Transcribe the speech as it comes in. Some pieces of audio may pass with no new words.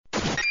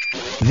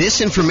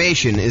This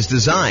information is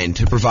designed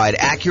to provide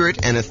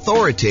accurate and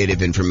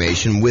authoritative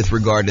information with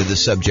regard to the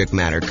subject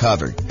matter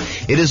covered.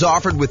 It is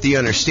offered with the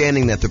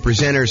understanding that the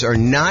presenters are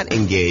not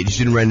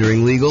engaged in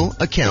rendering legal,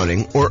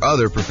 accounting, or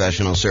other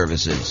professional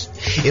services.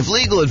 If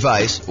legal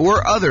advice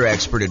or other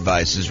expert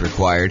advice is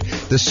required,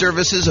 the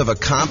services of a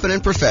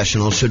competent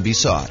professional should be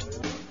sought.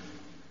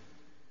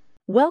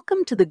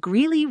 Welcome to the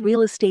Greeley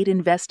Real Estate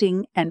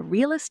Investing and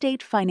Real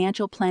Estate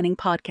Financial Planning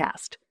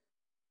Podcast.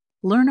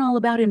 Learn all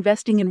about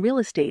investing in real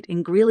estate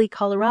in Greeley,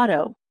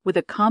 Colorado, with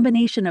a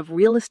combination of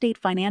real estate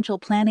financial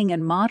planning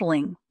and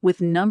modeling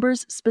with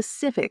numbers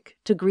specific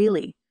to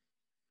Greeley.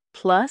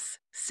 Plus,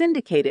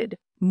 syndicated,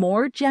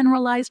 more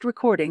generalized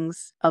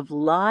recordings of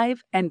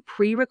live and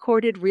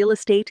pre-recorded real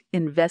estate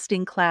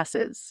investing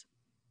classes.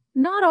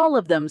 Not all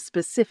of them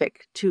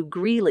specific to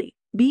Greeley.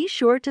 Be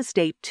sure to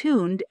stay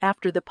tuned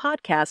after the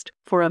podcast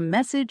for a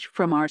message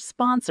from our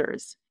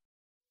sponsors.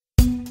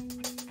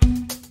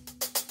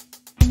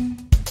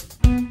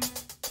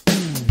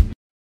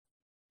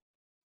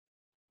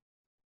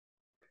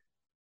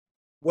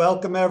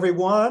 Welcome,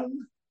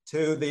 everyone,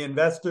 to the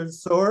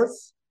Investor's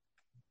Source,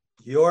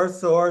 your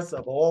source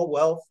of all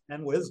wealth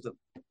and wisdom.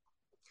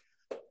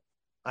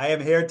 I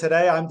am here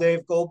today. I'm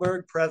Dave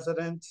Goldberg,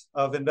 president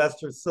of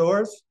Investor's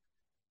Source.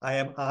 I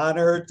am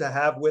honored to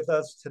have with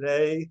us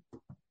today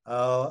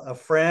a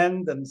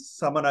friend and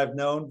someone I've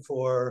known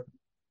for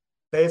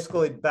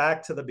basically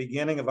back to the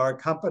beginning of our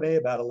company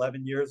about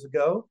 11 years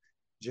ago,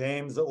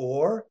 James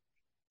Orr.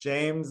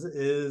 James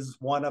is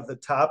one of the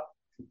top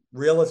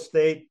real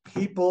estate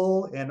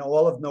people in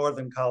all of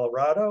Northern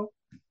Colorado.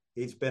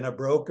 He's been a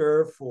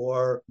broker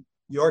for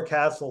Your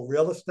Castle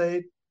Real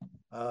Estate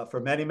for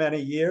many, many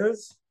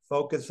years,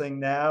 focusing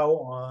now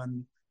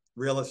on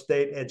real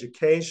estate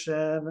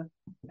education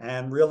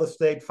and real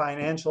estate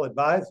financial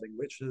advising,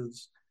 which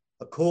is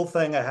a cool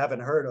thing I haven't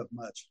heard of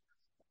much.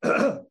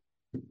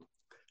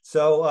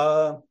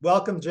 So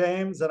welcome,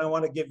 James, and I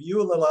want to give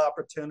you a little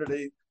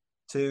opportunity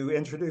to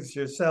introduce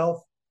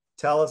yourself.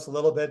 Tell us a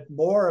little bit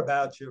more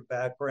about your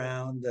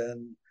background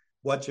and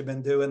what you've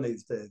been doing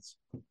these days.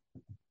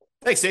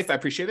 Thanks, Dave. I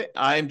appreciate it.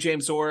 I'm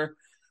James Orr.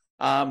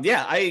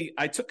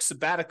 I took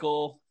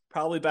sabbatical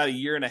probably about a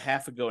year and a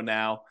half ago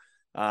now.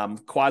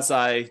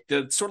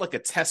 Did sort of like a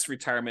test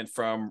retirement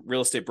from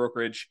real estate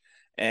brokerage,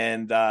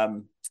 and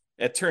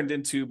it turned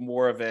into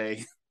more of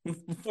a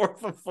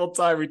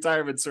full-time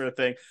retirement sort of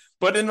thing.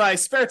 But in my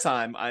spare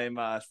time, I'm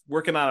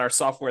working on our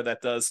software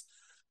that does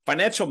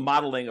financial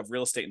modeling of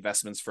real estate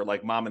investments for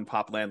like mom and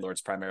pop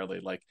landlords, primarily.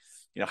 Like,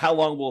 how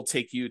long will it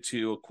take you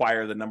to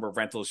acquire the number of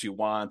rentals you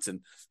want, and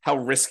how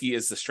risky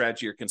is the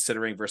strategy you're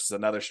considering versus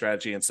another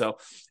strategy. And so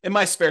in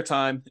my spare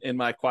time, in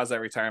my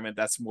quasi-retirement,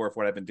 that's more of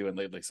what I've been doing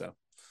lately. So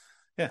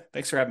yeah,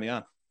 thanks for having me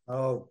on.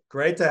 Oh,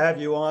 great to have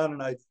you on.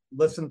 And I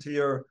listened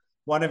to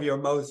one of your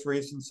most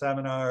recent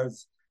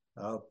seminars,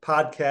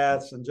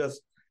 podcasts, and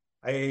just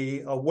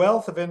a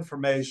wealth of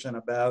information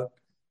about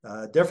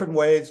different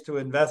ways to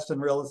invest in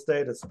real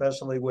estate,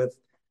 especially with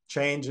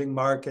changing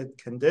market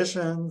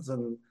conditions.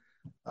 And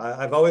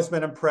I've always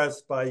been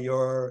impressed by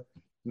your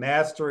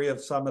mastery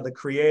of some of the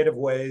creative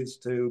ways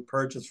to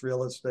purchase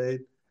real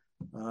estate,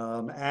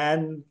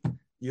 and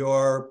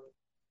your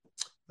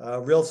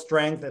real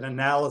strength and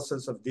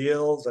analysis of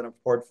deals and of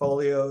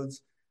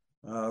portfolios.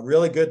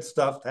 Really good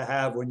stuff to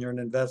have when you're an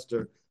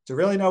investor, to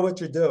really know what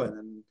you're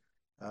doing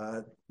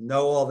and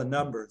know all the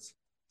numbers.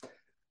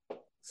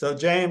 So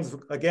James,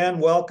 again,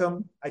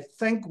 welcome. I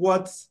think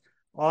what's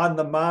on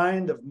the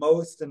mind of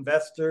most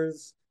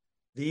investors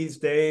these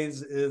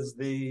days is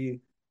the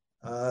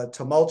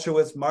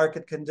tumultuous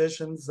market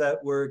conditions that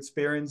we're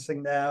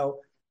experiencing now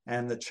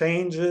and the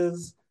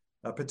changes,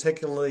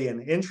 particularly in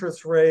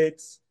interest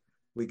rates.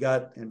 We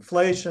got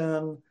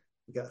inflation,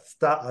 we got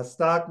a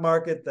stock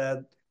market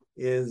that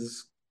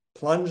is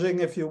plunging,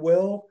 if you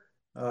will,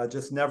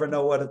 just never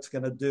know what it's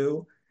going to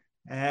do.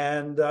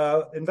 And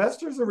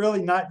investors are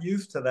really not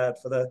used to that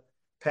for the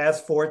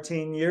past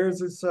 14 years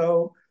or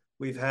so.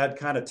 We've had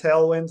kind of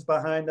tailwinds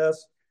behind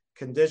us.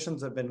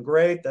 Conditions have been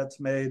great. That's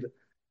made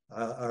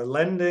our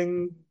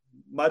lending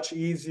much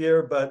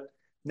easier, but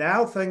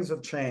now things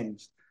have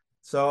changed.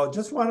 So I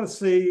just want to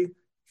see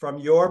from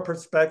your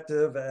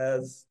perspective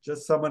as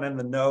just someone in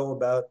the know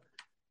about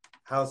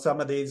how some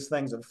of these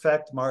things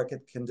affect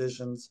market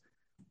conditions,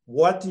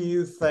 what do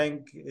you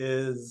think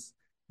is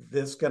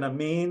this going to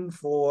mean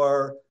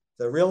for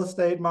the real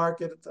estate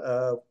market?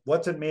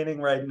 What's it meaning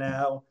right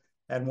now?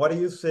 And what do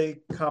you see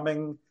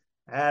coming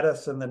at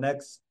us in the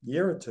next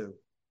year or two?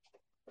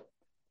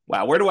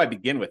 Wow, where do I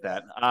begin with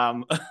that?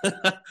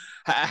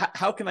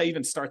 How can I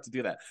even start to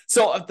do that?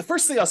 So the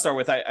first thing I'll start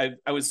with, I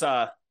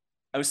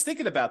was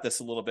thinking about this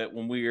a little bit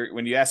when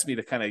you asked me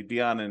to kind of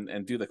be on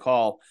and do the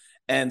call.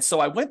 And so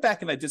I went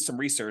back and I did some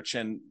research,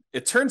 and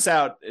it turns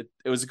out it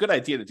was a good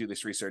idea to do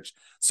this research.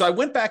 So I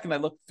went back and I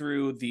looked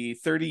through the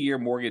 30-year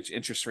mortgage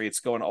interest rates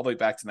going all the way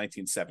back to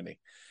 1970.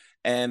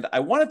 And I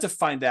wanted to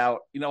find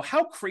out,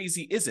 how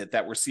crazy is it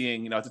that we're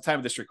seeing, at the time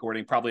of this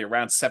recording, probably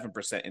around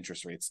 7%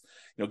 interest rates,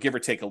 give or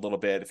take a little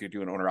bit if you're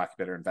doing owner,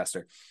 occupier,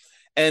 investor.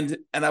 And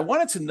I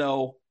wanted to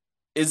know,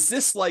 is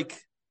this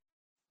like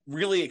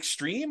really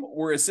extreme,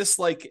 or is this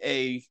like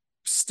a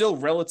still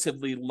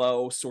relatively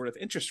low sort of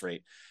interest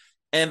rate?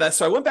 And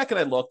so I went back and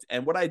I looked,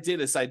 and what I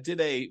did is I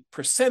did a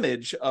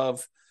percentage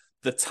of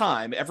the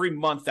time every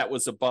month that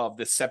was above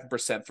this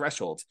 7%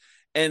 threshold.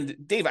 And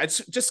Dave, I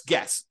just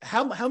guess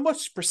how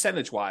much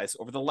percentage wise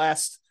over the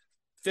last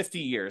 50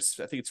 years,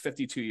 I think it's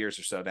 52 years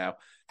or so now,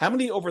 how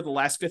many over the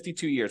last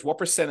 52 years, what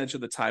percentage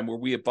of the time were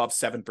we above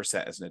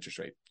 7% as an interest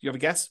rate? Do you have a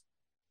guess?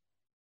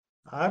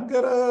 I've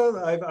kind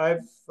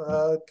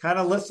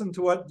of listened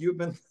to what you've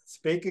been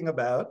speaking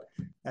about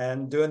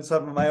and doing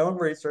some of my own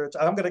research.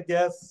 I'm gonna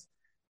guess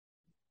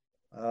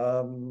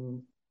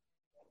 73%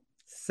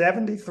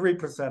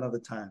 of the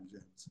time,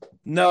 James.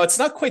 No, it's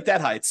not quite that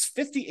high. It's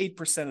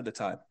 58% of the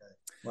time.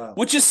 Wow.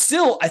 Which is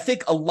still, I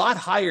think, a lot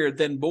higher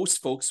than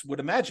most folks would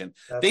imagine.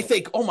 They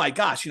think, oh my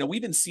gosh,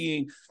 we've been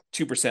seeing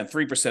 2%,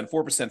 3%,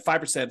 4%,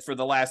 5% for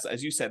the last,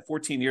 as you said,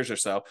 14 years or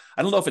so.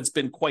 I don't know if it's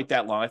been quite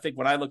that long. I think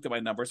when I looked at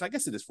my numbers, I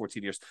guess it is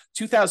 14 years.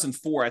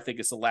 2004, I think,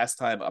 is the last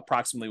time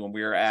approximately when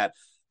we were at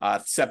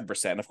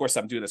 7%. Of course,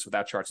 I'm doing this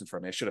without charts in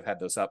front of me. I should have had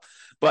those up.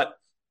 But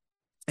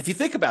if you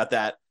think about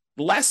that,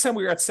 the last time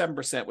we were at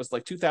 7% was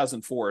like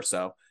 2004 or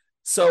so.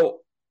 So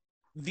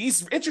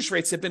these interest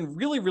rates have been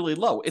really, really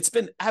low. It's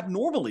been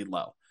abnormally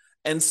low.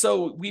 And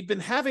so we've been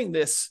having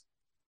this,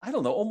 I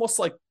don't know, almost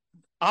like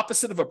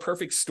opposite of a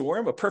perfect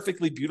storm, a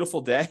perfectly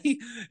beautiful day,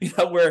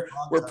 where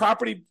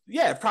property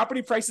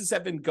prices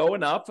have been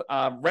going up,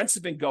 rents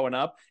have been going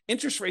up,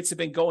 interest rates have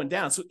been going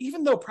down. So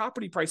even though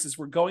property prices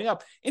were going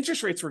up,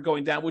 interest rates were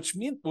going down, which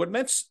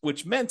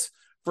meant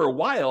for a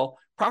while,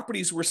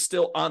 properties were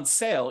still on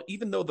sale,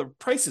 even though the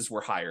prices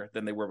were higher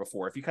than they were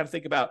before. If you kind of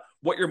think about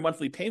what your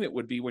monthly payment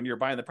would be when you're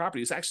buying the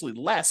property, it's actually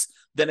less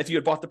than if you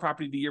had bought the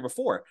property the year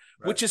before,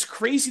 right, which is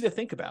crazy to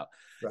think about.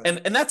 Right.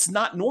 And that's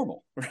not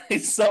normal,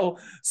 right? So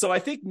I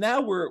think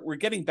now we're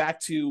getting back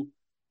to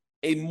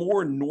a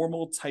more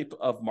normal type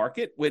of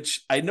market,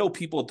 which I know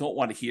people don't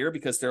want to hear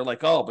because they're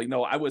like, oh, but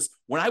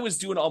when I was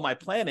doing all my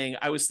planning,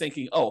 I was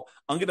thinking, oh,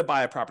 I'm going to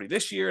buy a property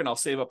this year and I'll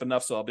save up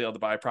enough so I'll be able to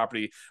buy a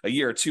property a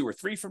year or 2 or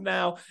 3 from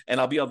now, and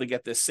I'll be able to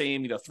get this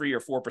same 3 or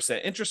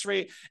 4% interest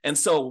rate. And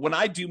so when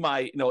I do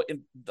my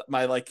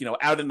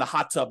out in the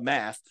hot tub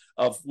math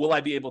of will I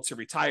be able to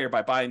retire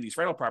by buying these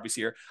rental properties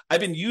here,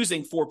 I've been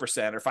using 4% or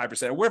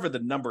 5% or wherever the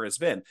number has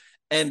been,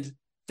 and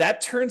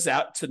that turns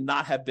out to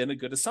not have been a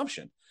good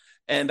assumption.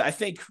 And I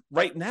think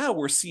right now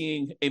we're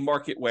seeing a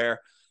market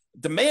where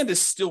demand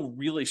is still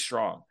really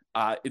strong.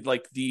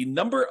 The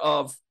number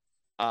of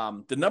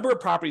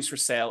properties for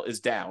sale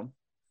is down,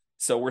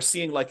 so we're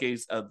seeing like a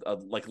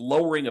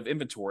lowering of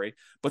inventory.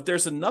 But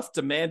there's enough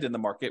demand in the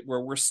market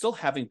where we're still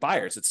having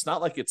buyers. It's not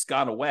like it's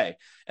gone away.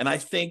 And I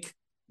think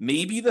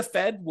maybe the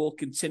Fed will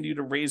continue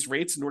to raise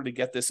rates in order to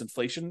get this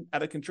inflation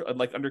out of control,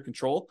 under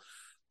control.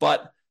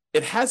 But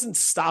it hasn't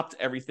stopped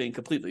everything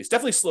completely. It's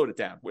definitely slowed it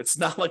down. It's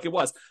not like it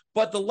was.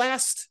 But the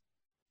last,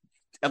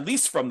 at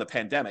least from the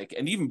pandemic,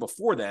 and even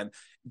before then,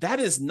 that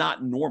is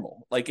not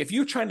normal. Like if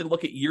you're trying to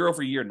look at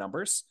year-over-year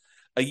numbers,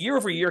 a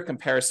year-over-year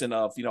comparison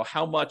of,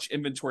 how much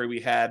inventory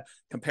we had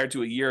compared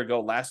to a year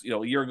ago a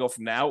year ago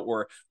from now,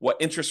 or what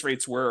interest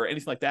rates were or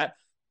anything like that,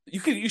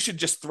 you should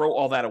just throw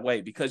all that away,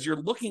 because you're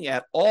looking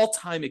at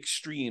all-time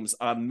extremes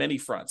on many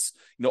fronts.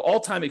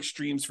 All-time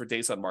extremes for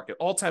days on market,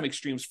 all-time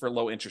extremes for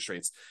low interest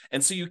rates.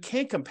 And so you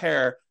can't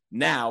compare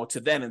now to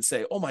then and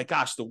say, oh my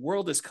gosh, the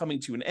world is coming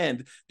to an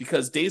end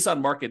because days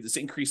on market is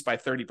increased by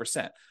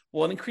 30%.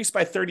 Well, it increased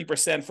by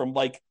 30% from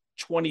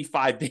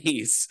 25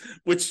 days,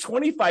 which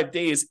 25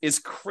 days is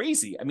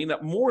crazy. I mean,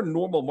 a more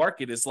normal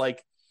market is 3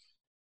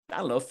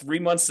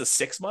 months to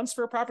 6 months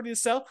for a property to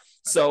sell.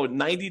 So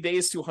 90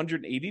 days to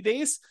 180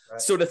 days.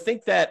 Right. So to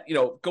think that,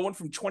 going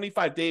from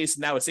 25 days,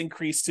 now it's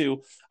increased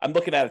to, I'm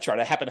looking at a chart.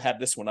 I happen to have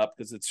this one up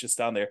because it's just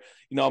down there.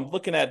 I'm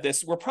looking at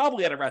this. We're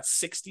probably at around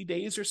 60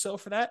 days or so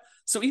for that.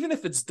 So even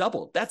if it's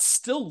doubled, that's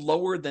still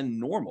lower than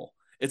normal.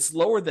 It's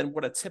lower than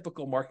what a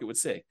typical market would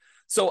say.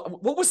 So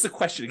what was the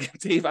question again,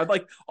 Dave? I'm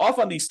off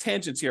on these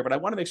tangents here, but I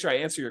want to make sure I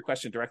answer your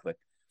question directly.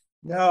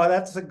 No,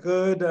 that's a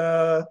good,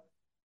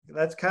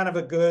 that's kind of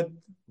a good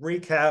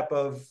recap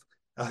of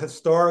a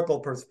historical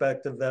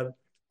perspective that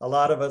a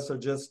lot of us are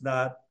just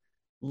not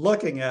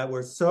looking at.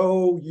 We're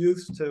so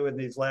used to, in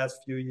these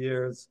last few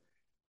years,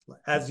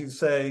 as you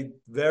say,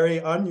 very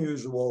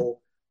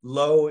unusual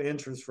low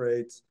interest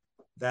rates,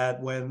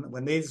 that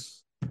when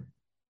these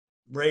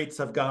rates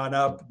have gone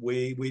up,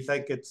 we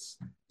think it's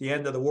the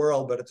end of the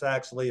world, but it's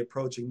actually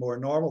approaching more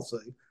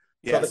normalcy.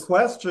 Yes. So the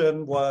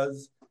question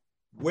was,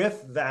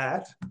 with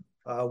that,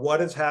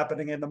 what is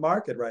happening in the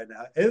market right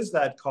now? Is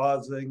that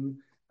causing,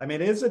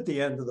 is it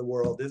the end of the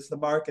world? Is the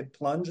market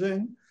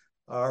plunging?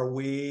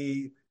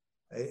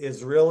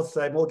 Is real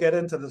estate, we'll get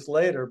into this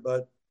later,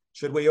 but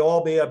should we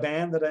all be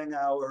abandoning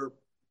our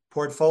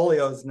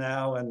portfolios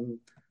now and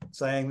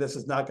saying this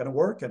is not going to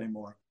work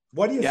anymore?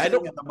 What are you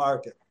seeing in the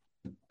market?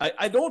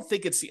 I don't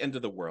think it's the end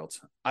of the world.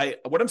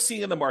 What I'm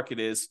seeing in the market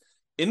is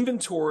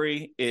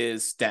inventory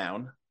is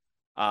down.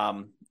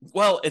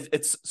 Well,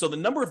 it's so the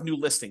number of new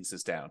listings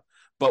is down,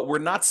 but we're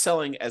not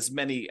selling as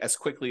many as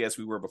quickly as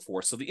we were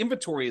before. So the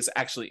inventory is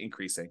actually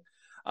increasing.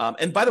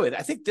 And by the way,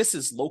 I think this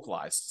is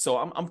localized. So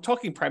I'm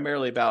talking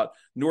primarily about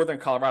Northern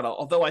Colorado,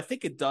 although I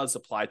think it does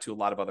apply to a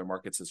lot of other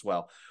markets as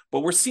well.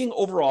 But we're seeing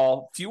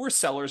overall fewer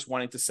sellers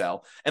wanting to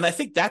sell. And I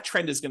think that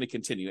trend is going to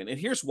continue. And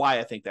here's why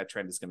I think that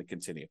trend is going to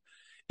continue.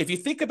 If you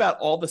think about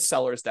all the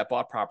sellers that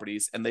bought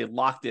properties and they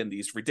locked in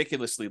these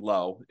ridiculously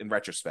low, in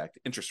retrospect,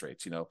 interest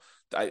rates,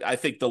 I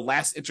think the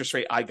last interest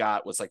rate I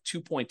got was like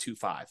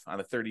 2.25 on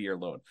a 30-year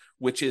loan,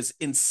 which is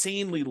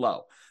insanely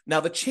low.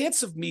 Now, the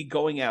chance of me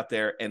going out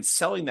there and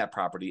selling that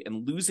property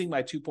and losing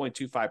my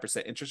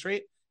 2.25% interest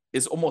rate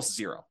is almost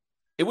zero.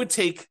 It would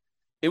take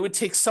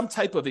some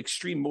type of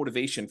extreme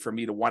motivation for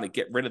me to want to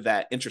get rid of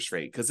that interest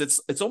rate, because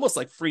it's almost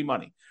like free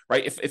money,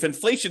 right? If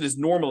inflation is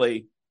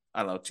normally,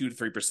 I don't know, 2 to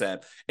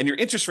 3%, and your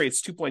interest rate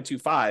is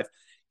 2.25,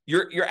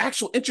 your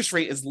actual interest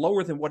rate is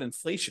lower than what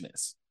inflation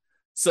is.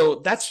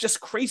 So that's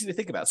just crazy to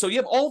think about. So you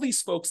have all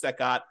these folks that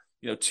got,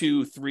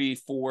 2, 3,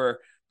 4%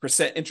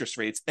 interest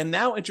rates, and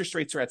now interest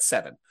rates are at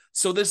 7.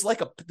 So there's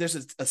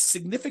a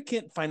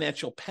significant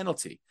financial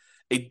penalty,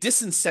 a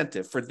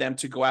disincentive for them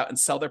to go out and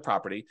sell their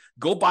property,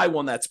 go buy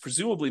one that's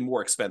presumably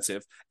more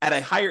expensive at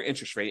a higher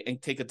interest rate and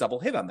take a double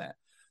hit on that.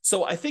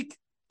 So I think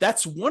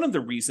that's one of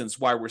the reasons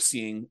why we're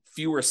seeing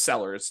fewer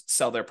sellers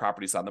sell their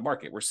properties on the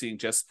market. We're seeing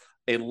just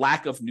a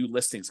lack of new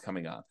listings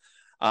coming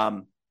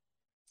on.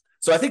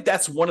 So I think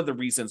that's one of the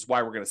reasons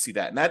why we're going to see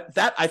that. And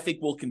that I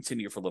think will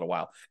continue for a little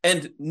while.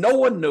 And no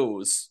one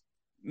knows.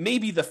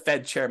 Maybe the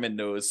Fed chairman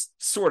knows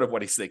sort of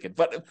what he's thinking,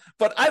 but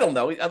I don't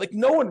know. Like,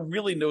 no one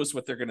really knows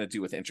what they're going to do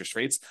with interest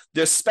rates.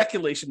 There's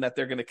speculation that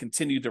they're going to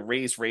continue to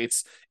raise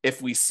rates if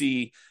we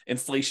see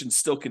inflation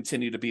still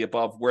continue to be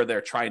above where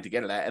they're trying to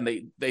get it at.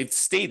 And they've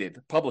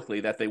stated publicly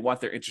that they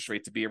want their interest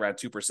rate to be around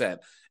 2%,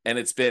 and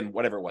it's been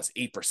whatever it was,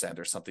 8%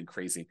 or something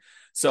crazy.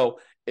 So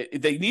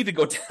they need to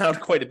go down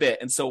quite a bit.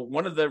 And so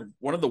one of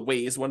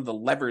the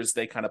levers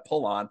they kind of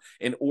pull on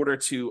in order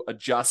to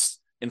adjust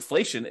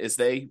inflation is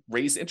they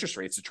raise interest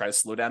rates to try to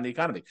slow down the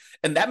economy.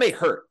 And that may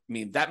hurt. I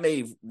mean, that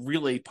may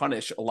really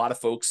punish a lot of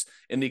folks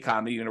in the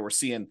economy. We're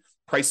seeing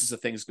prices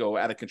of things go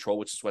out of control,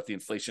 which is what the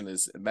inflation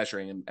is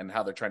measuring and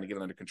how they're trying to get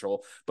it under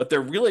control. But they're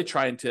really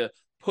trying to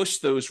push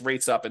those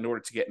rates up in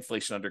order to get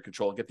inflation under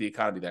control and get the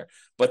economy there.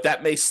 But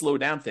that may slow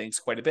down things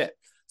quite a bit.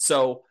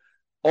 So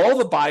all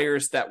the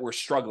buyers that were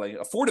struggling,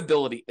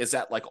 affordability is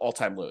at like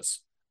all-time lows.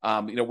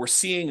 We're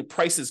seeing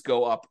prices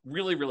go up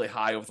really, really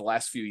high over the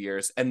last few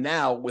years. And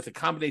now with a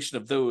combination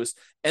of those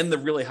and the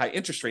really high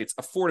interest rates,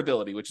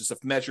 affordability, which is a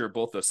measure of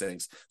both those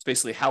things, it's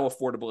basically how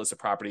affordable is a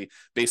property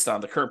based on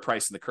the current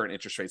price and the current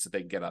interest rates that they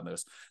can get on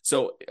those.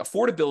 So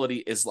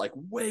affordability is like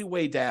way,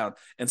 way down.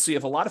 And so you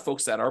have a lot of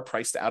folks that are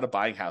priced out of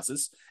buying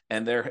houses,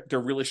 and they're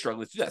really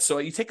struggling to do that. So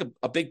you take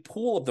a big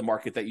pool of the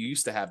market that you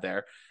used to have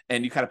there,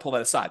 and you kind of pull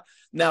that aside.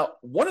 Now,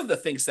 one of the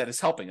things that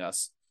is helping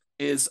us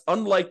is,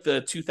 unlike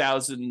the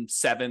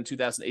 2007,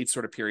 2008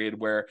 sort of period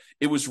where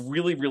it was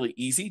really, really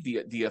easy,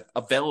 the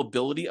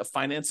availability of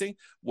financing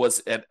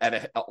was at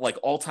like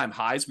all-time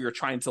highs. We were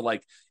trying to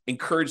like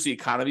encourage the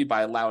economy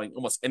by allowing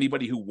almost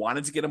anybody who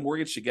wanted to get a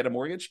mortgage to get a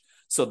mortgage.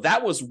 So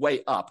that was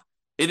way up.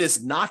 It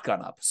has not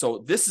gone up. So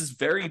this is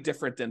very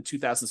different than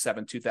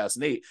 2007,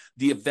 2008.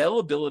 The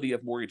availability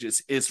of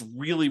mortgages is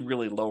really,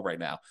 really low right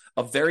now.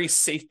 A very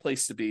safe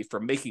place to be for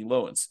making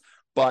loans.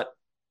 But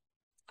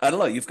I don't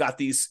know, you've got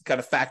these kind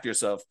of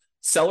factors of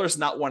sellers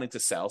not wanting to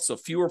sell, so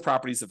fewer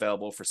properties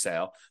available for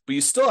sale, but you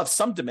still have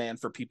some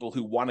demand for people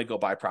who want to go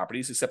buy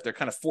properties, except they're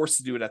kind of forced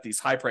to do it at these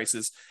high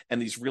prices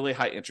and these really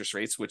high interest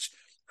rates, which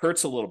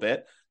hurts a little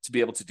bit to be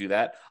able to do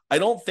that. I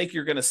don't think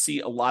you're going to see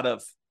a lot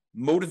of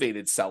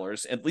motivated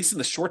sellers, at least in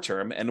the short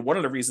term. And one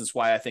of the reasons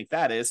why I think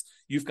that is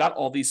you've got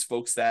all these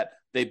folks that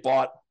they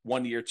bought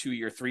 1 year, 2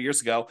 year, 3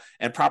 years ago,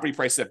 and property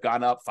prices have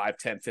gone up 5,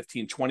 10,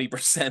 15,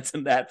 20%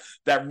 in that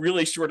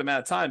really short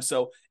amount of time.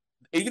 So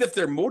even if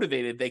they're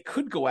motivated, they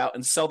could go out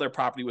and sell their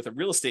property with a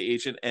real estate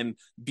agent and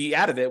be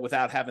out of it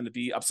without having to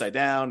be upside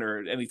down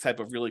or any type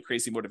of really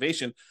crazy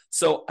motivation.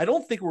 So I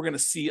don't think we're going to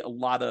see a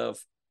lot of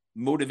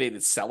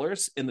motivated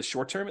sellers in the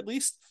short term, at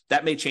least.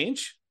 That may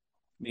change.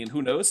 I mean,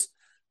 who knows?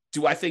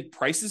 Do I think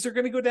prices are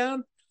going to go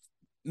down?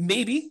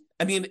 Maybe.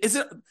 I mean, is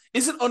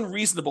it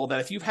unreasonable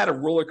that if you've had a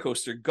roller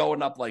coaster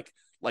going up like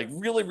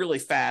really, really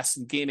fast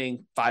and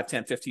gaining 5,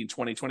 10, 15,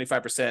 20,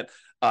 25%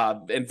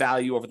 in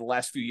value over the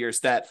last few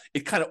years, that it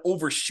kind of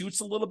overshoots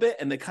a little bit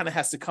and it kind of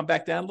has to come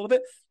back down a little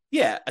bit?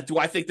 Yeah. Do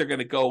I think they're going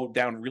to go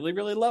down really,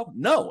 really low?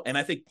 No. And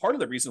I think part of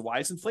the reason why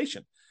is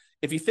inflation.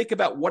 If you think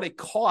about what it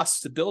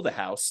costs to build a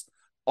house,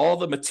 all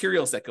the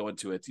materials that go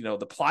into it,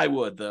 the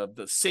plywood,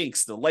 the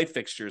sinks, the light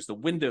fixtures, the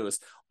windows,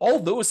 all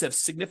those have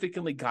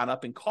significantly gone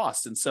up in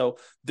cost. And so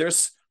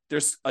there's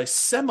a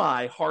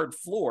semi-hard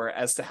floor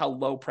as to how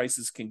low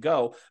prices can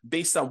go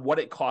based on what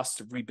it costs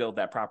to rebuild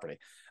that property.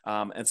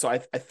 And so I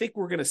think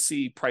we're going to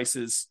see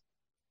prices.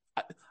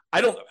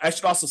 I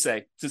should also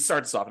say, to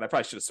start this off, and I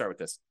probably should have started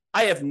with this,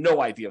 I have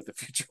no idea what the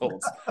future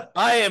holds.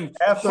 I am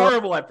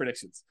horrible at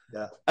predictions.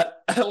 Yeah.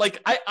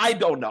 I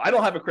don't know. I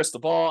don't have a crystal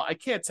ball. I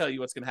can't tell you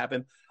what's going to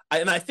happen.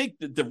 And I think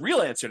the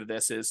real answer to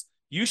this is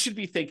you should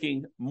be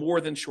thinking more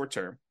than short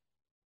term.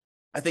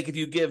 I think if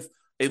you give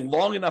a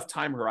long enough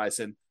time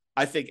horizon,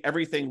 I think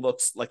everything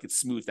looks like it's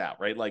smoothed out,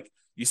 right? Like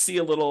you see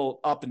a little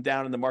up and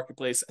down in the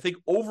marketplace. I think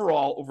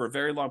overall, over a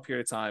very long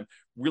period of time,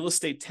 real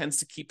estate tends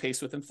to keep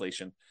pace with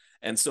inflation.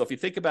 And so if you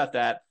think about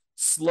that,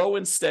 slow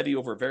and steady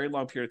over a very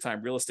long period of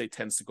time, real estate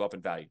tends to go up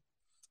in value.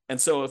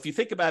 And so if you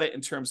think about it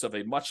in terms of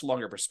a much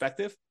longer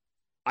perspective,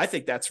 I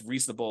think that's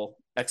reasonable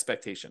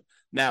expectation.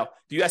 Now,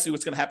 do you ask me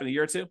what's going to happen in a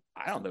year or two?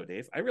 I don't know,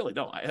 Dave. I really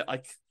don't.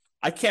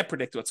 I can't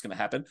predict what's going to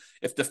happen.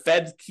 If the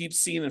Fed keeps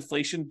seeing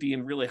inflation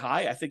being really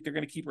high, I think they're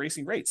going to keep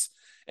raising rates.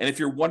 And if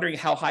you're wondering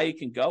how high it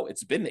can go,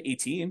 it's been to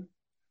 18.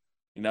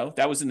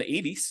 That was in the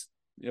 80s,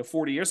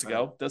 40 years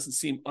ago. Right. Doesn't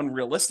seem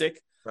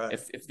unrealistic. Right.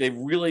 If they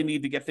really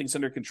need to get things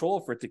under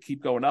control for it to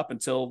keep going up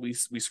until we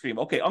scream,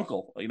 okay,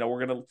 uncle,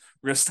 we're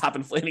gonna stop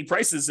inflating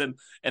prices and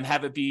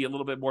have it be a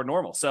little bit more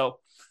normal. So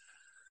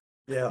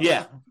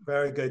yeah,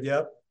 very good.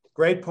 Yep,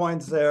 great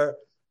points there.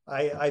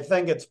 I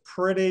think it's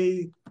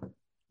pretty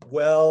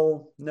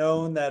well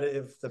known that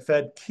if the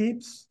Fed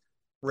keeps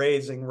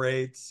raising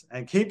rates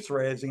and keeps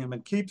raising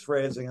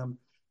them,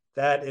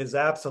 that is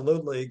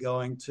absolutely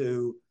going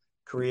to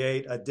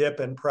create a dip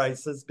in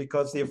prices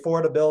because the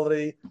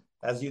affordability,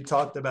 as you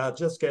talked about,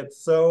 just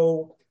gets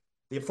the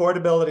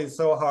affordability is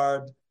so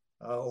hard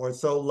or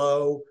so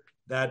low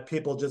that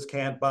people just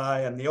can't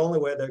buy. And the only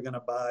way they're going to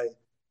buy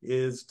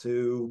is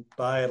to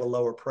buy at a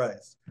lower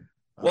price.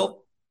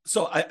 Well,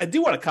 so I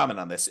do want to comment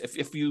on this.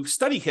 If you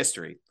study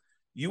history,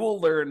 you will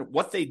learn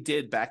what they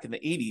did back in the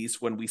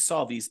 80s when we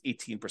saw these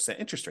 18%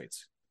 interest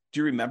rates. Do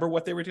you remember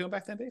what they were doing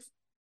back then, Dave?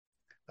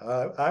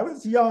 I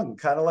was young,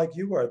 kind of like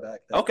you were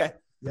back then. Okay.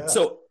 Yeah.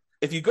 So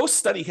if you go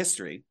study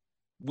history,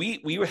 we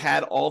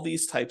had all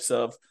these types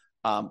of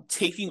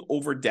taking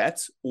over debt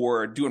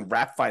or doing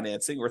wrap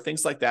financing or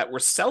things like that, where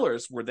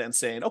sellers were then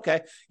saying,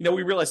 okay,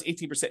 we realize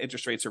 18%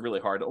 interest rates are really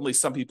hard. Only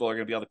some people are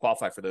going to be able to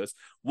qualify for those.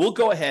 We'll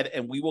go ahead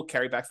and we will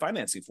carry back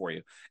financing for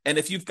you. And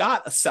if you've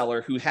got a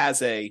seller who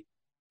has a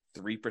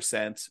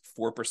 3%,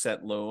 4%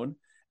 loan,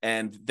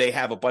 and they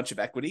have a bunch of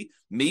equity,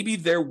 maybe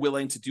they're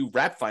willing to do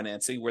wrap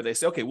financing where they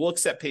say, okay, we'll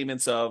accept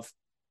payments of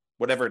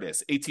whatever it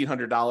is,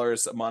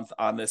 $1,800 a month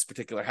on this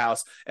particular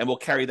house, and we'll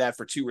carry that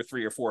for 2 or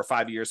 3 or 4 or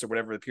 5 years or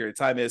whatever the period of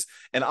time is,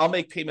 and I'll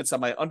make payments on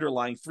my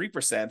underlying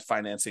 3%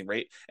 financing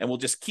rate, and we'll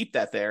just keep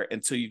that there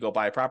until you go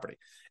buy a property.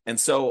 And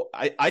so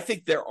I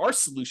think there are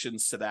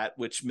solutions to that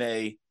which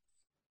may,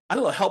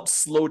 help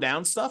slow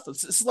down stuff.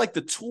 This is like the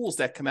tools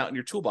that come out in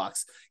your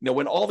toolbox.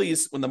 When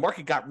the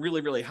market got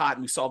really, really hot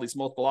and we saw these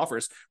multiple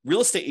offers,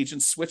 real estate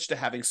agents switched to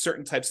having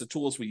certain types of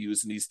tools we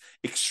use in these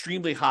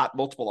extremely hot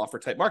multiple offer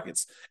type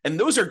markets. And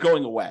those are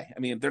going away. I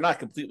mean, they're not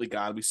completely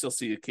gone. We still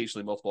see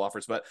occasionally multiple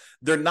offers, but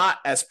they're not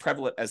as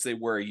prevalent as they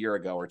were a year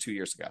ago or 2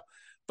 years ago.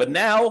 But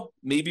now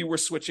maybe we're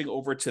switching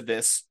over to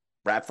this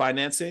wrap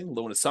financing,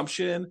 loan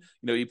assumption.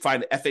 You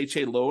find an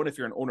FHA loan if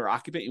you're an owner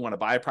occupant, you want to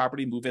buy a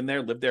property, move in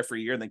there, live there for a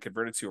year, and then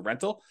convert it to a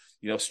rental.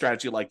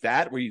 Strategy like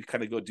that, where you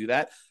kind of go do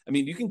that. I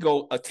mean, you can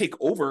go take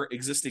over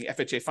existing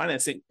FHA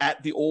financing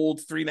at the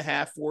old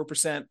 3.5%,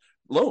 4%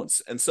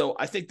 loans. And so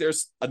I think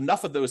there's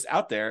enough of those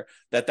out there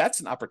that's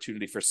an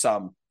opportunity for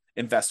some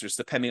investors,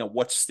 depending on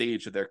what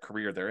stage of their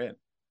career they're in.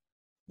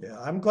 Yeah,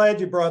 I'm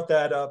glad you brought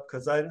that up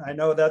because I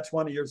know that's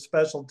one of your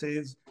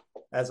specialties.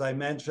 As I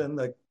mentioned,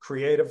 the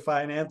creative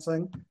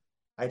financing.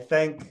 I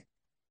think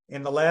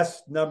in the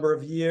last number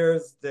of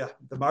years,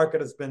 the market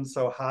has been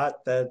so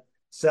hot that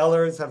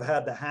sellers have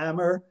had the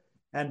hammer,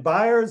 and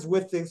buyers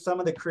with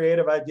some of the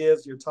creative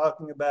ideas you're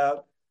talking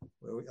about,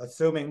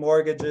 assuming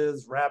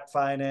mortgages, wrap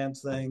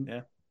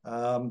financing,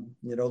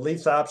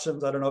 lease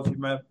options. I don't know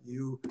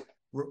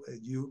if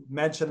you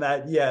mentioned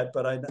that yet,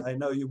 but I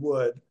know you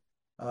would.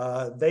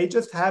 They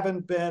just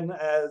haven't been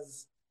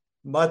as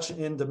much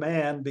in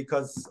demand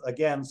because,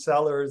 again,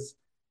 sellers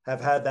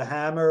have had the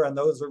hammer, and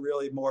those are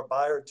really more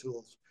buyer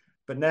tools.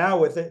 But now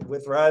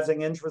with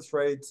rising interest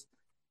rates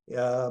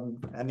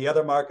and the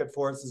other market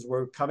forces,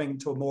 we're coming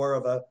to more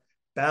of a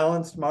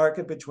balanced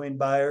market between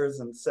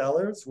buyers and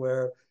sellers,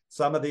 where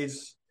some of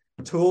these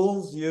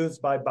tools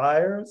used by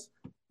buyers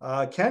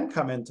can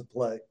come into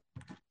play.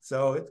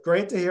 So it's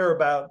great to hear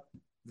about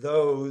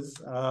those.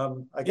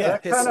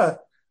 That kind of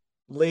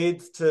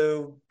leads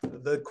to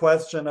the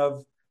question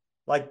of,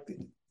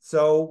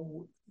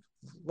 so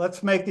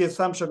let's make the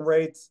assumption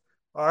rates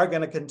are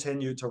going to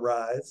continue to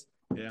rise.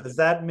 Yeah. Does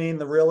that mean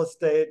do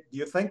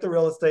you think the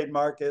real estate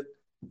market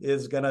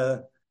is going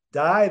to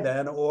die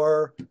then,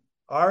 or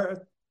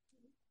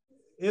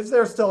is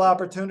there still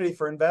opportunity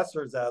for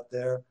investors out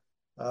there,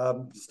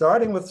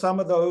 starting with some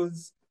of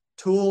those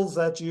tools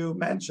that you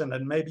mentioned,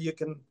 and maybe you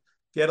can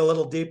get a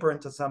little deeper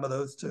into some of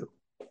those too?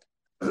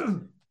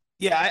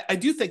 Yeah, I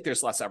do think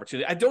there's less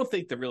opportunity. I don't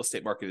think the real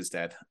estate market is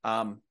dead.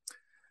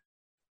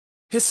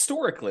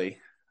 Historically,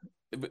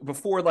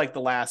 before the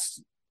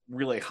last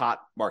really hot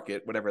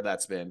market, whatever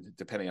that's been,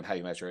 depending on how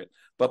you measure it.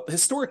 But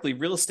historically,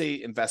 real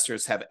estate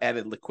investors have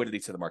added liquidity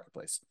to the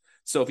marketplace.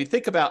 So if you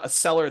think about a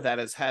seller that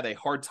has had a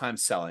hard time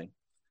selling,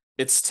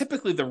 it's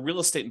typically the real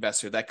estate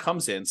investor that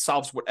comes in,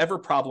 solves whatever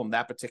problem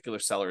that particular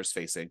seller is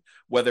facing,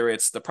 whether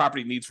it's the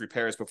property needs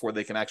repairs before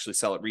they can actually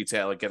sell it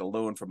retail and get a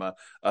loan from a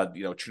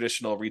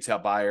traditional retail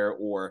buyer,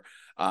 or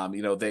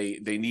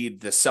they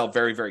need to sell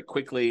very, very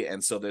quickly,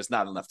 and so there's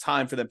not enough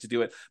time for them to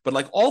do it. But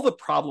like all the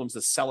problems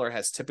the seller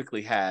has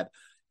typically had,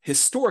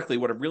 historically,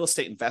 what a real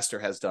estate investor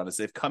has done is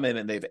they've come in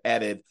and they've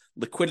added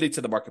liquidity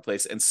to the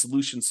marketplace and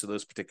solutions to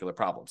those particular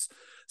problems.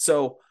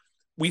 So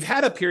we've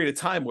had a period of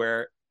time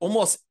where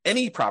almost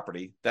any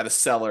property that a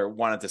seller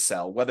wanted to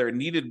sell, whether it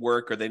needed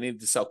work or they needed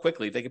to sell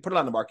quickly, they could put it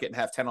on the market and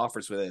have 10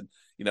 offers within,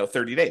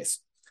 30 days,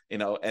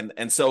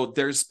 and so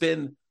there's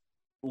been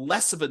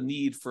less of a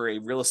need for a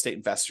real estate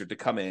investor to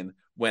come in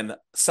when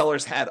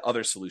sellers had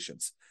other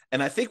solutions.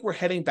 And I think we're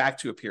heading back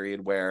to a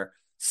period where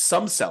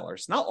some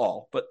sellers, not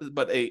all,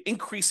 but a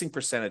increasing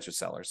percentage of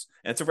sellers,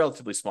 and it's a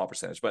relatively small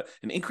percentage, but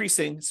an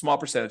increasing small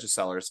percentage of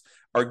sellers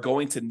are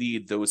going to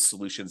need those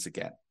solutions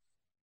again.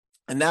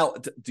 And now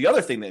the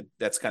other thing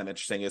that's kind of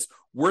interesting is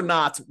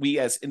we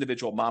as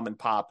individual mom and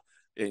pop,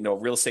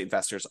 real estate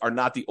investors are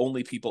not the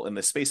only people in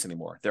this space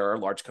anymore. There are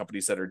large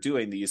companies that are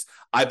doing these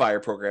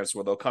iBuyer programs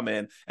where they'll come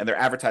in and they're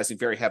advertising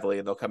very heavily,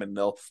 and they'll come in and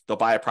they'll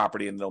buy a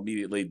property and they'll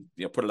immediately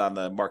put it on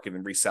the market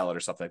and resell it or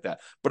something like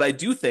that. But I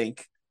do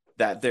think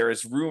that there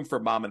is room for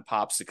mom and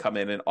pops to come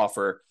in and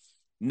offer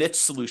niche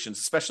solutions,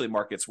 especially in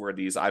markets where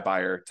these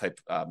iBuyer type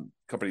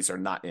companies are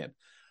not in.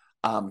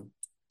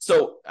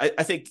 So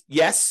I think,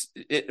 yes,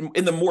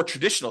 in the more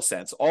traditional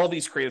sense, all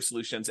these creative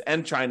solutions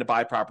and trying to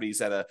buy properties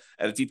at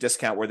a deep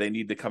discount where they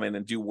need to come in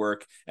and do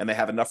work and they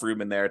have enough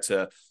room in there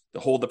to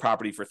hold the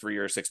property for 3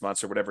 or 6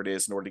 months or whatever it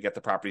is in order to get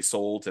the property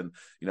sold, and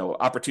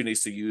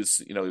opportunities to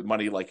use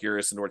money like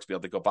yours in order to be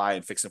able to go buy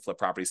and fix and flip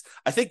properties.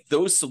 I think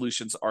those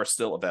solutions are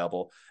still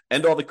available,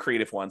 and all the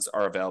creative ones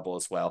are available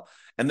as well.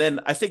 And then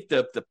I think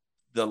the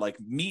like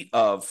meat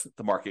of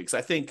the market, because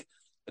I think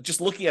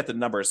just looking at the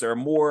numbers, there are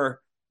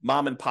more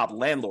mom and pop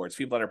landlords,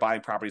 people that are buying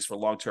properties for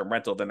long-term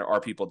rental, than there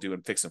are people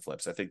doing fix and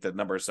flips. I think the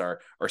numbers are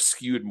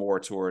skewed more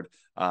toward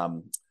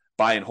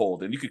buy and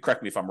hold. And you could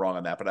correct me if I'm wrong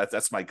on that, but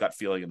that's my gut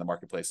feeling in the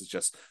marketplace. It's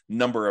just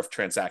number of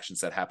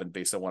transactions that happen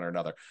based on one or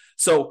another.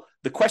 So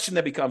the question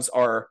that becomes,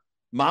 are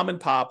mom and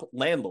pop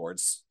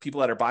landlords,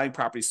 people that are buying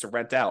properties to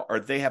rent out, are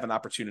they have an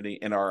opportunity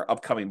in our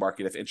upcoming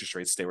market if interest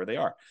rates stay where they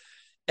are?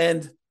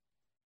 And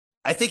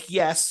I think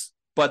yes,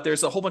 but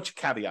there's a whole bunch of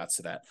caveats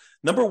to that.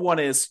 Number one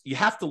is you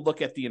have to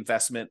look at the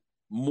investment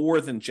more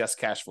than just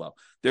cash flow.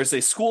 There's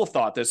a school of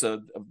thought, there's a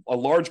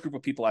large group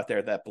of people out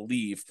there that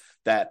believe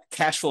that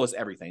cash flow is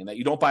everything, and that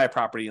you don't buy a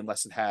property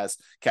unless it has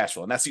cash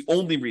flow. And that's the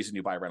only reason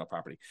you buy a rental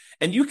property.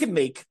 And you can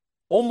make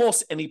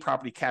almost any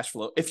property cash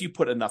flow if you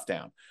put enough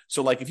down.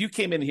 So like if you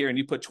came in here and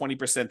you put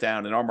 20%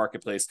 down in our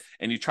marketplace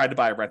and you tried to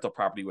buy a rental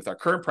property with our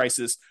current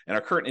prices and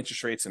our current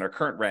interest rates and our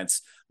current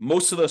rents,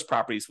 most of those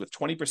properties with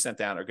 20%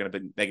 down are going to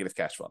be negative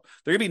cash flow.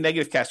 They're going to be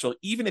negative cash flow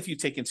even if you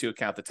take into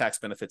account the tax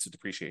benefits of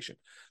depreciation.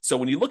 So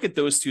when you look at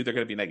those two, they're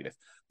going to be negative.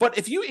 But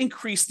if you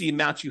increase the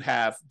amount you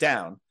have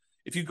down,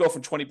 if you go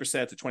from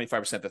 20% to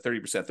 25% to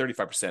 30%,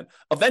 35%,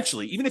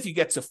 eventually, even if you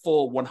get to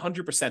full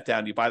 100%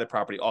 down, you buy the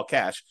property all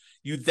cash,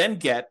 you then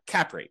get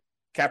cap rate.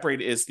 Cap rate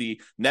is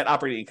the net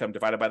operating income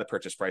divided by the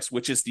purchase price,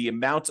 which is the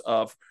amount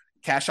of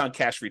cash on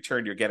cash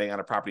return you're getting on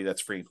a property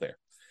that's free and clear.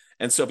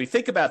 And so if you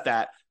think about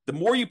that, the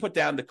more you put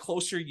down, the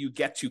closer you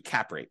get to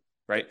cap rate.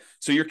 Right.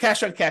 So your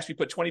cash on cash, you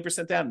put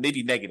 20% down,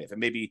 maybe negative, and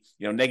maybe,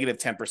 negative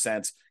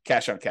 10%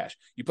 cash on cash.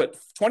 You put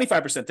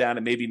 25% down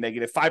and maybe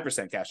negative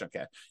 5% cash on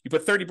cash. You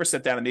put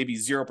 30% down and maybe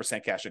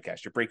 0% cash on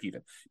cash. You're break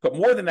even. Put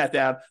more than that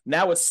down.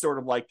 Now it's sort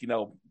of like,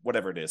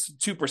 whatever it is,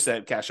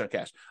 2% cash on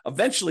cash.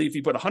 Eventually, if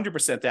you put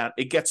 100% down,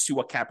 it gets to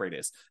what cap rate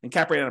is. And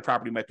cap rate on a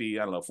property might be,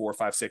 4,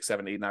 5, 6,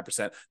 7, 8,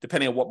 9%,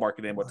 depending on what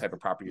market and what type of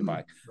property you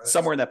buy,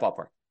 somewhere in that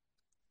ballpark.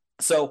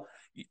 So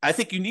I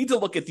think you need to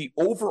look at the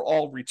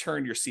overall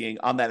return you're seeing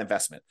on that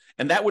investment.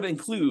 And that would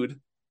include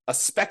a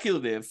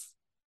speculative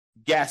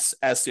guess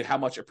as to how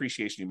much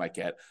appreciation you might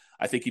get.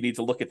 I think you need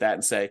to look at that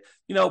and say,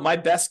 my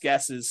best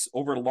guess is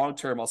over the long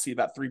term, I'll see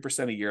about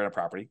 3% a year on a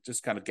property,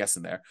 just kind of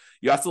guessing there.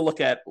 You have to look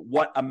at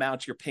what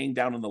amount you're paying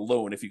down on the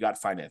loan if you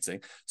got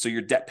financing. So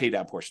your debt pay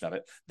down portion of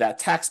it, that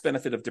tax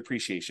benefit of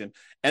depreciation,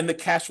 and the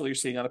cash flow you're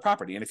seeing on the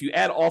property. And if you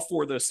add all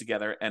four of those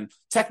together, and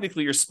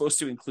technically you're supposed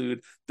to include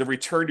the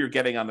return you're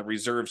getting on the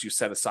reserves you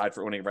set aside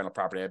for owning a rental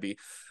property.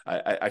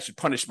 I should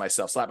punish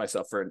myself, slap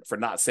myself for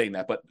not saying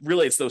that, but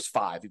really it's those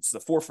five. It's the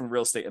 4 from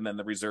real estate and then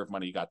the reserve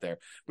money you got there.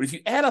 But if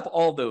you add up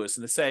all those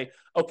and to say,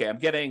 okay, I'm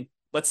getting,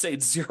 let's say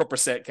it's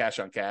 0% cash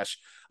on cash,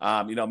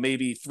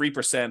 maybe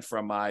 3%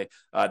 from my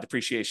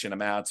depreciation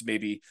amount,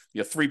 maybe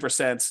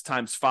 3%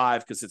 times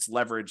 5 because it's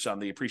leverage on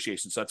the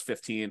appreciation, so that's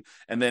 15,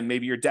 and then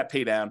maybe your debt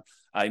pay down.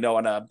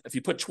 If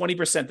you put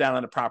 20% down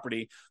on a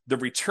property, the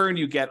return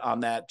you get on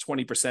that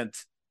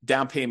 20%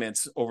 down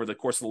payments over the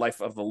course of the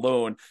life of the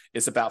loan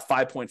is about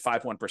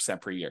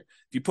 5.51% per year.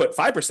 If you put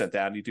 5%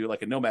 down, you do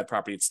like a Nomad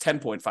property, it's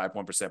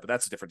 10.51%, but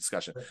that's a different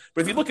discussion.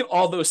 But if you look at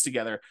all those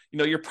together,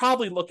 you're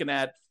probably looking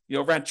at,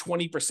 around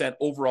 20%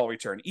 overall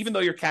return, even though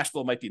your cash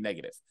flow might be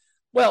negative.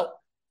 Well,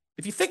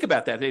 if you think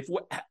about that, Dave,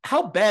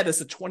 how bad is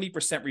a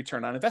 20%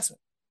 return on investment?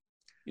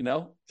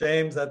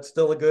 James, that's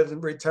still a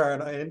good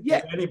return in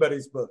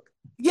anybody's book.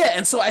 Yeah.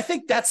 And so I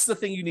think that's the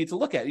thing you need to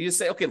look at. You just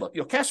say, okay, look,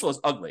 cash flow is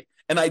ugly.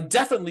 And I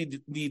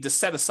definitely need to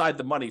set aside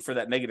the money for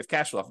that negative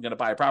cash flow. If I'm going to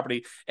buy a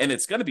property and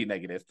it's going to be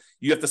negative,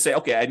 you have to say,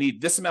 okay, I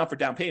need this amount for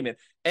down payment.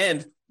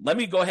 And let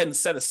me go ahead and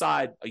set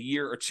aside a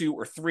year or 2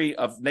 or 3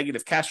 of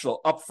negative cash flow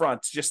up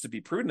front just to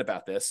be prudent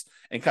about this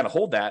and kind of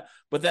hold that.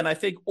 But then I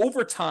think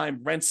over time,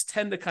 rents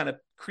tend to kind of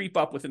creep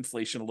up with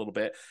inflation a little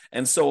bit.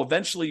 And so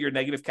eventually your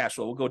negative cash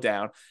flow will go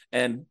down.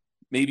 And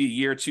maybe a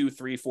year, 2,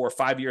 3, 4,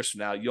 5 years from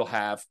now, you'll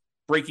have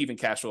break-even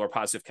cash flow or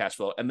positive cash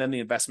flow, and then the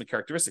investment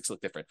characteristics look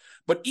different.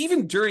 But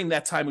even during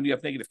that time when you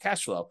have negative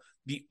cash flow,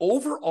 the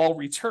overall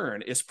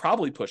return is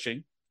probably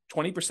pushing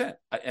 20%.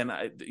 And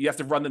you have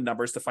to run the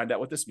numbers to find out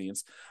what this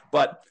means.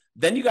 But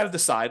then you got to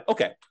decide,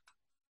 okay,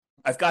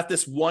 I've got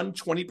this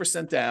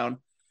 20% down,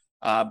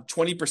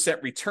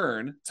 20%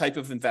 return type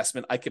of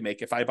investment I can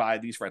make if I buy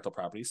these rental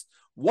properties.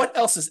 What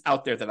else is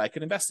out there that I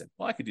could invest in?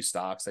 Well, I could do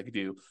stocks, I could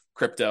do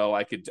crypto,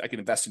 I could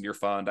invest in your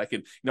fund, I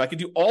could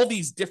do all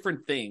these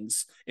different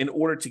things in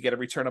order to get a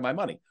return on my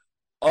money.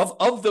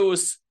 Of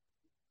those,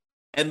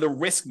 and the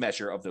risk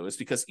measure of those,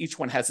 because each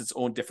one has its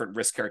own different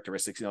risk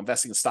characteristics.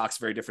 Investing in stocks is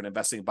very different.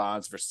 Investing in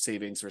bonds versus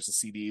savings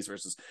versus CDs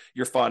versus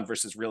your fund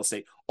versus real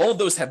estate. All of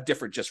those have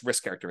different just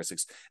risk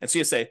characteristics. And so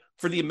you say,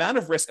 for the amount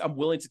of risk I'm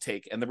willing to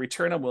take and the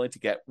return I'm willing to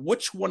get,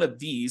 which one of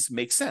these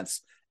makes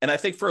sense? And I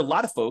think for a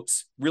lot of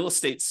folks, real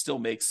estate still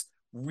makes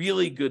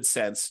really good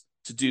sense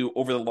to do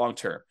over the long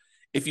term.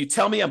 If you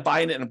tell me I'm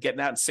buying it and I'm getting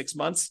out in 6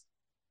 months,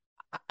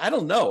 I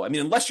don't know. I mean,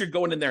 unless you're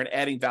going in there and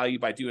adding value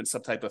by doing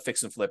some type of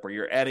fix and flip, or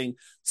you're adding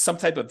some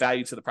type of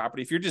value to the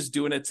property. If you're just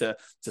doing it to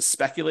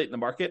speculate in the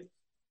market,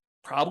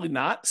 probably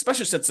not,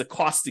 especially since the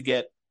cost to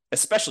get,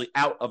 especially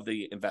out of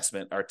the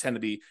investment, tend to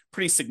be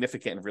pretty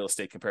significant in real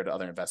estate compared to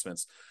other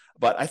investments.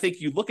 But I think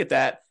you look at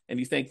that and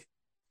you think,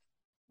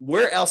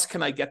 where else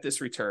can I get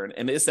this return?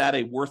 And is that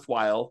a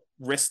worthwhile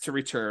risk to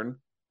return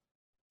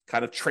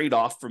kind of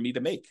trade-off for me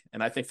to make?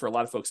 And I think for a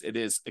lot of folks, it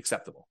is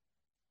acceptable.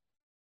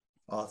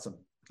 Awesome.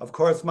 Of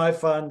course, my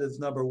fund is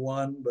number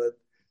one, but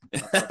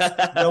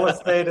real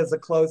estate is a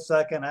close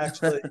second.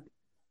 Actually,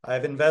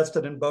 I've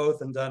invested in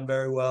both and done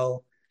very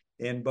well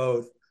in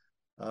both.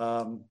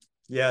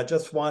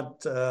 Just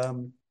want,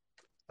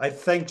 I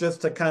think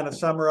just to kind of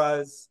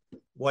summarize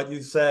what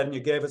you said, and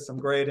you gave us some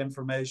great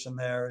information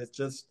there. It's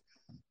just,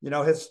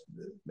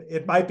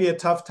 it might be a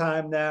tough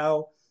time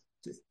now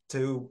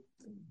to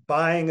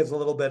buying is a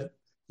little bit,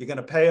 you're going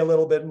to pay a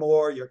little bit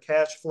more, your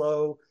cash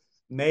flow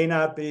may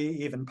not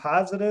be even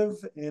positive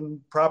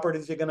in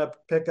properties you're going to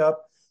pick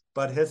up.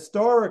 But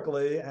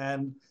historically,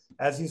 and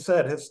as you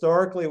said,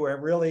 historically, we're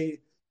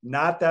really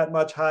not that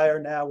much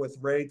higher now with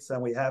rates than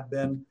we have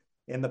been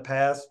in the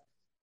past.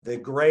 The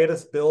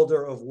greatest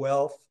builder of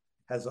wealth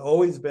has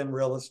always been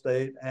real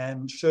estate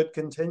and should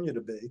continue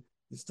to be.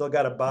 You still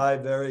got to buy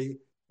very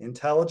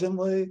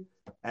intelligently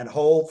and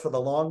hold for the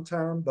long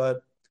term,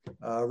 but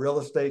real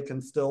estate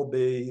can still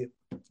be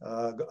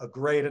a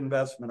great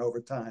investment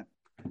over time.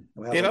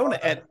 Dave, I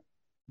want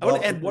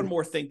to add one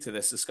more thing to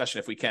this discussion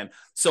if we can.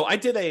 So I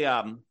did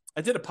a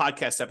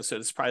podcast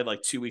episode. It's probably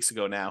like 2 weeks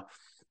ago now.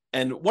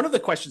 And one of the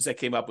questions that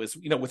came up was,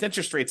 with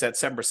interest rates at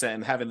 7%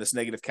 and having this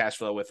negative cash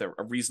flow with a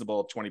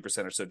reasonable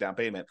 20% or so down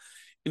payment,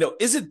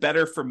 is it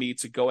better for me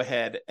to go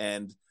ahead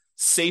and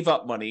save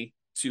up money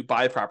to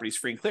buy properties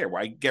free and clear,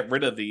 where I get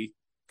rid of the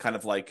kind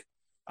of like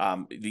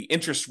the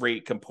interest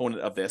rate component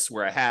of this,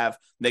 where I have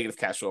negative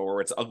cash flow, or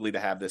it's ugly to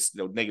have this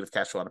negative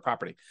cash flow on a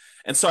property?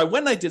 And so I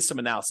went and I did some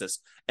analysis,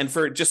 and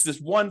for just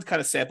this one kind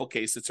of sample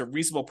case, it's a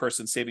reasonable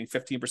person saving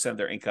 15% of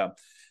their income.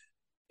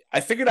 I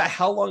figured out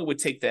how long it would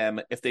take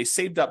them if they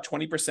saved up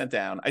 20%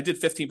 down. I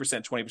did 15%,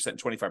 20%, and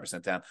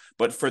 25% down.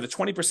 But for the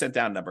 20%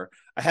 down number,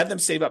 I had them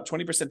save up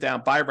 20%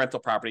 down, buy a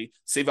rental property,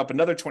 save up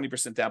another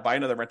 20% down, buy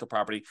another rental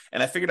property.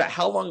 And I figured out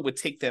how long it would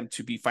take them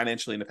to be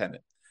financially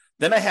independent.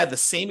 Then I had the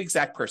same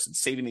exact person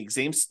saving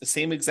the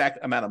same exact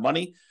amount of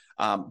money,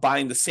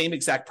 buying the same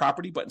exact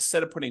property, but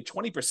instead of putting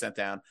 20%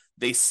 down,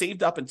 they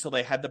saved up until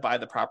they had to buy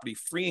the property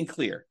free and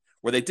clear,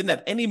 where they didn't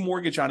have any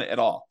mortgage on it at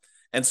all.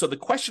 And so the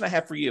question I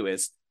have for you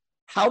is,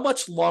 how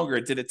much longer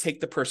did it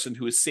take the person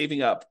who is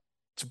saving up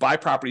to buy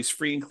properties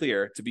free and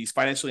clear to be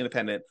financially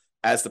independent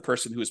as the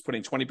person who is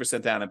putting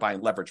 20% down and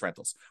buying leverage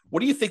rentals? What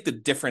do you think the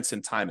difference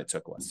in time it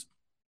took was?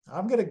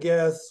 I'm going to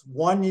guess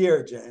 1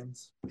 year,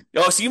 James.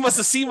 Oh, so you must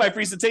have seen my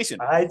presentation.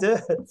 I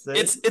did.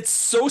 It's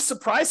so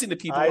surprising to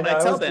people when I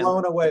tell them. I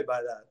was blown away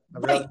by that.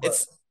 Right.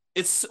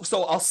 It's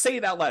so I'll say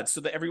it out loud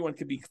so that everyone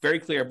can be very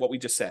clear of what we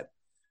just said.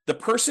 The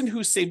person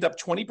who saved up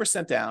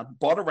 20% down,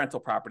 bought a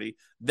rental property,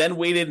 then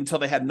waited until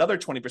they had another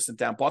 20%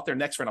 down, bought their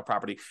next rental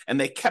property, and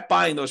they kept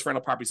buying those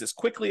rental properties as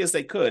quickly as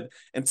they could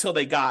until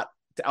they got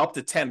up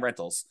to 10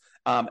 rentals.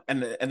 And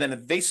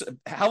then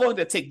how long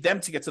did it take them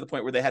to get to the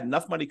point where they had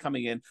enough money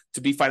coming in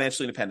to be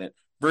financially independent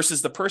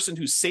versus the person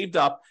who saved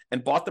up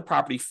and bought the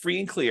property free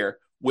and clear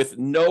with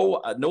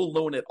no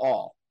loan at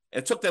all?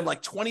 And it took them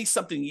like 20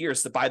 something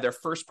years to buy their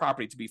first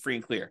property to be free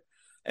and clear.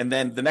 And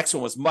then the next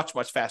one was much,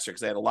 much faster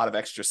because they had a lot of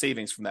extra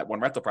savings from that one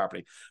rental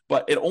property.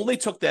 But it only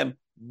took them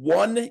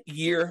 1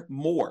 year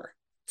more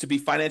to be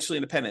financially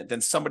independent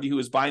than somebody who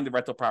is buying the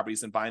rental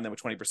properties and buying them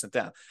with 20%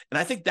 down. And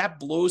I think that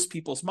blows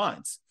people's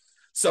minds.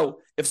 So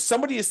if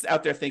somebody is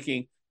out there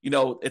thinking,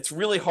 it's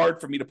really hard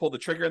for me to pull the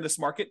trigger in this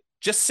market,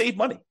 just save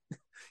money.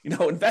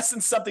 Invest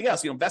in something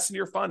else. Invest in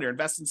your fund or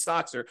invest in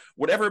stocks or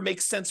whatever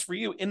makes sense for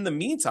you in the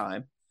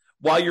meantime,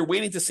 while you're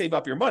waiting to save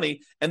up your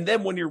money. And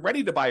then when you're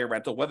ready to buy a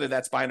rental, whether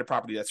that's buying a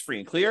property that's free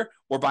and clear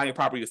or buying a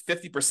property with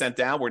 50%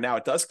 down where now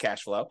it does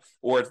cash flow,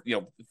 or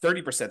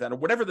 30% down, or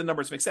whatever the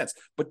numbers make sense.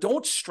 But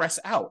don't stress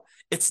out.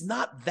 It's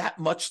not that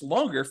much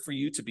longer for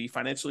you to be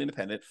financially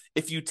independent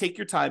if you take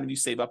your time and you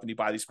save up and you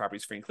buy these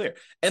properties free and clear.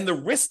 And the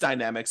risk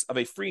dynamics of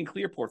a free and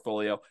clear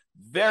portfolio,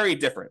 very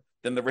different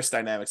than the risk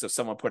dynamics of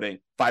someone putting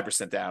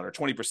 5% down or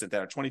 20%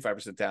 down or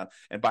 25% down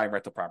and buying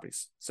rental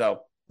properties.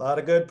 So a lot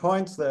of good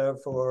points there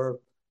for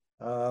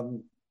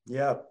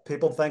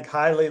people think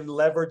highly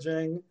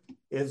leveraging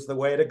is the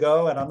way to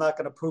go. And I'm not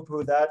going to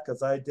poo-poo that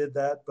because I did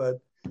that, but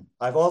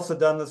I've also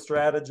done the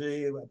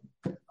strategy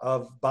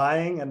of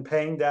buying and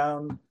paying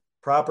down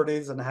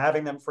properties and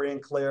having them free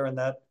and clear. And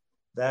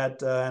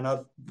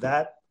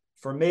that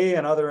for me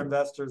and other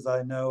investors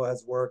I know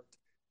has worked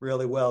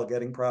really well,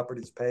 getting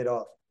properties paid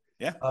off.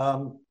 Yeah.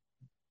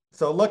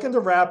 So looking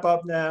to wrap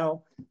up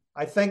now,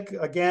 I think,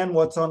 again,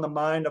 what's on the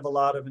mind of a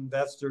lot of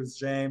investors,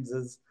 James,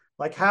 is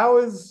like, how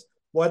is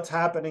what's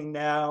happening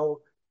now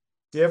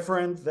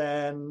different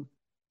than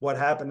what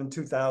happened in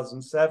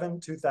 2007,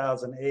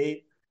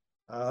 2008?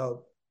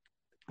 How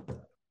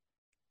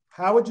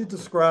would you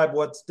describe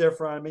what's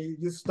different? I mean,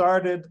 you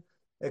started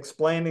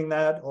explaining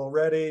that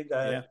already,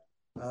 that,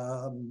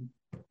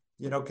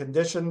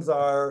 conditions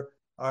are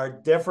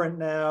different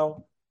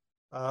now,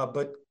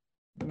 but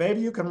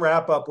maybe you can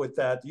wrap up with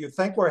that. Do you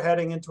think we're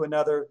heading into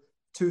another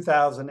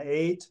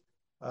 2008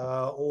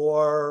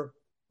 or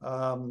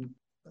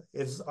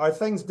are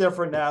things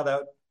different now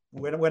that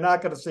we're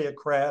not going to see a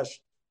crash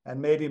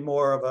and maybe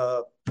more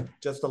of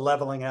just a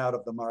leveling out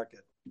of the market?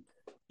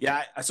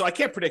 Yeah, so I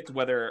can't predict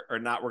whether or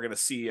not we're going to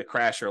see a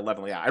crash or a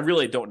leveling out. I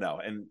really don't know.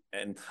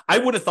 And I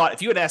would have thought,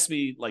 if you had asked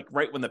me, like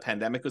right when the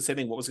pandemic was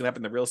hitting, what was going to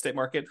happen in the real estate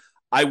market,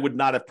 I would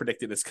not have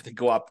predicted it's going to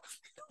go up,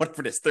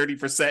 whatever it is,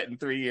 30% in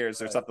 3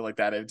 years or something like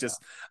that.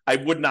 I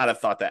would not have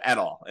thought that at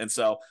all. And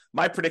so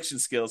my prediction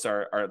skills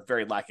are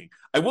very lacking.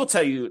 I will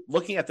tell you,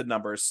 looking at the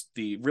numbers,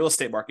 the real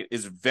estate market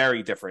is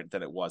very different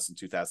than it was in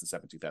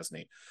 2007,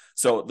 2008.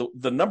 So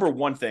the number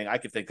one thing I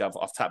could think of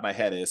off the top of my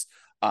head is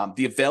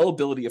the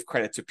availability of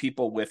credit to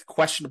people with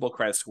questionable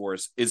credit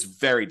scores is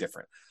very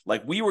different.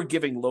 Like, we were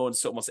giving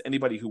loans to almost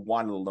anybody who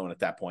wanted a loan at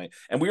that point.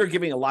 And we were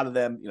giving a lot of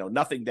them,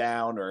 nothing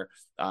down or,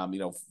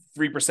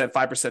 3%,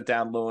 5%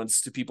 down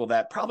loans to people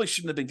that probably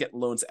shouldn't have been getting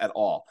loans at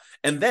all.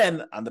 And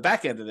then on the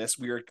back end of this,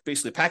 we were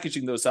basically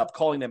packaging those up,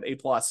 calling them A+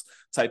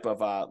 type of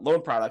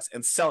loan products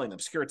and selling them,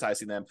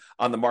 securitizing them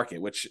on the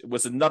market, which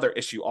was another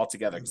issue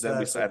altogether, because then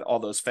we had all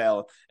those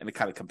fail and it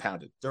kind of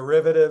compounded.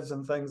 Derivatives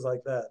and things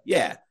like that.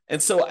 Yeah.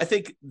 And so I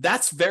think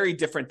that's very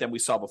different than we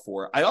saw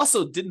before. I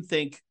also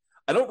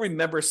I don't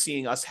remember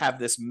seeing us have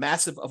this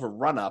massive of a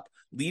run up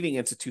leading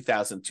into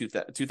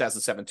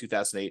 2007,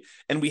 2008.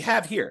 And we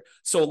have here.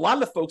 So a lot of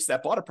the folks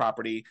that bought a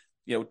property,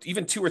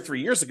 even 2 or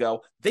 3 years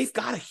ago, they've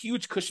got a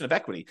huge cushion of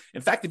equity.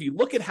 In fact, if you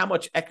look at how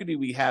much equity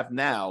we have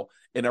now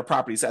in our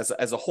properties as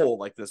a whole,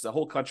 like this, the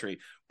whole country,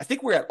 I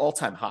think we're at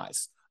all-time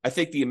highs. I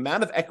think the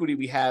amount of equity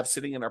we have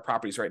sitting in our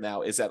properties right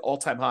now is at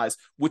all-time highs,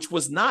 which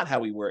was not how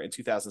we were in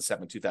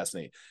 2007,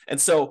 2008.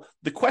 And so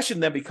the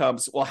question then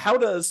becomes, well, how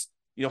does,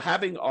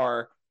 having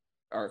our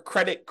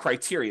credit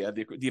criteria,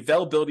 the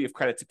availability of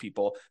credit to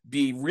people,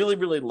 be really,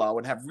 really low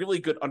and have really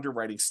good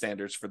underwriting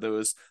standards for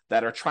those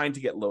that are trying to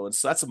get loans.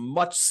 So that's a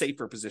much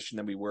safer position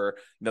than we were,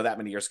 that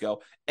many years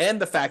ago. And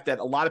the fact that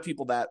a lot of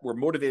people that were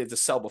motivated to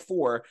sell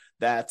before,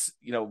 that,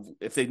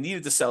 if they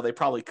needed to sell, they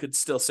probably could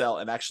still sell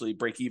and actually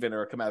break even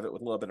or come out of it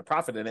with a little bit of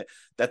profit in it,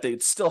 that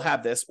they'd still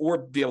have this or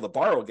be able to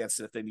borrow against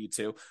it if they need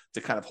to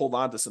kind of hold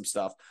on to some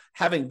stuff.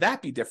 Having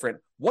that be different,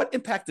 what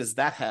impact does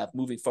that have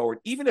moving forward,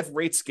 even if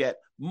rates get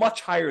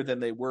much higher than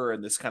they were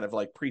in this kind of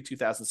like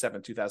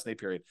pre-2007, 2008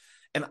 period?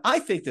 And I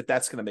think that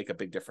that's going to make a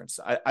big difference.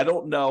 I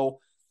don't know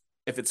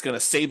if it's going to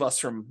save us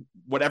from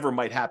whatever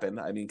might happen.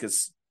 I mean,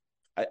 because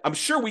I'm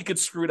sure we could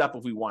screw it up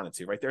if we wanted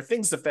to, right? There are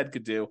things the Fed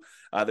could do.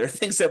 There are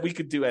things that we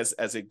could do as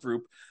a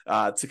group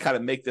to kind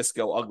of make this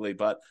go ugly.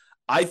 But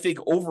I think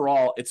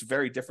overall, it's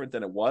very different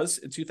than it was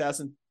in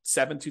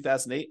 2007,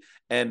 2008.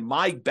 And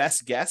my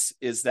best guess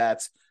is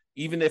that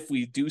even if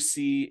we do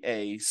see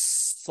a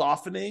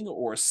softening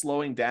or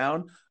slowing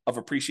down of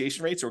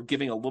appreciation rates or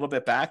giving a little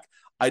bit back,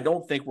 I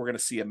don't think we're going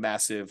to see a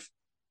massive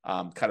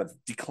kind of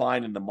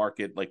decline in the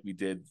market like we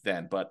did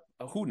then. But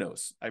who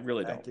knows? I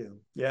really don't. Thank you.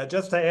 Yeah,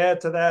 just to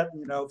add to that,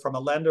 from a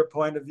lender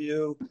point of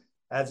view,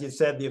 as you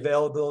said, the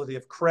availability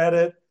of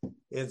credit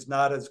is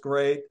not as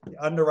great. The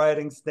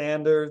underwriting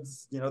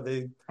standards,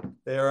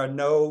 there are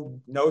no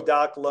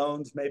doc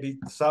loans. Maybe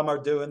some are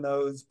doing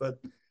those, but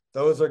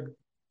those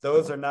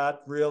are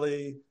not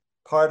really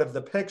part of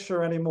the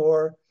picture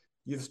anymore.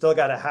 You've still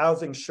got a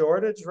housing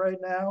shortage right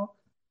now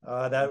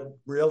that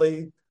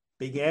really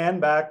began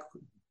back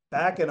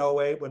in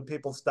 08 when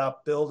people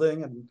stopped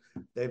building, and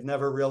they've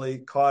never really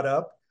caught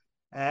up.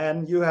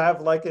 And you have,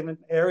 like in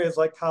areas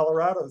like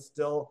Colorado,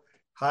 still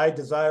high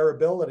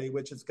desirability,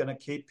 which is going to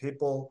keep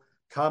people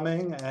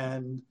coming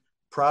and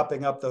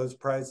propping up those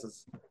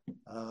prices.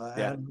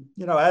 And,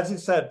 as you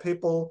said,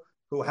 people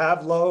who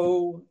have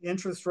low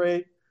interest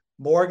rate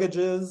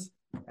mortgages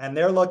and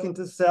they're looking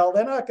to sell,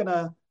 they're not going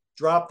to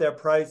drop their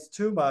price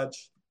too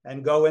much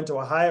and go into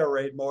a higher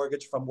rate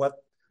mortgage for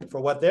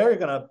what they're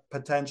going to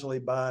potentially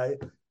buy.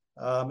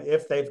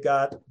 If they've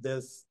got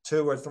this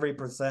 2 or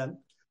 3%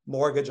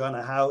 mortgage on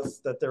a house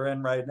that they're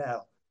in right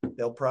now,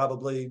 they'll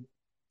probably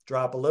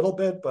drop a little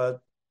bit,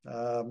 but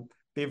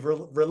be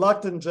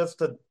reluctant just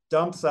to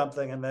dump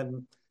something and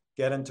then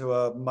get into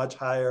a much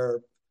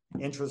higher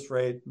interest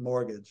rate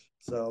mortgage.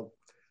 So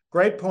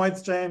great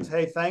points, James.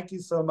 Hey, thank you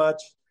so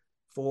much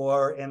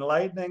for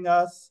enlightening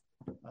us.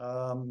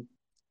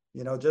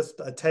 Just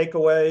a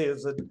takeaway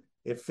is that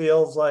it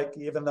feels like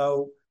even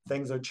though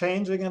things are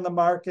changing in the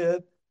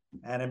market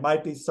and it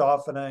might be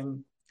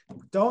softening,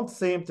 don't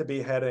seem to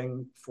be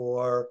heading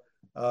for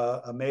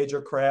a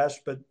major crash,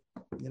 but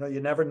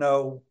you never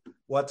know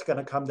what's going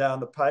to come down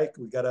the pike.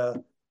 We got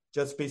to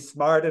just be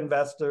smart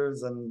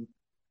investors and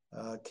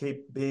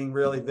keep being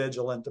really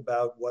vigilant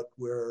about what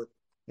we're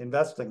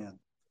investing in.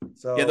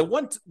 So yeah, the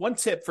one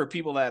tip for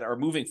people that are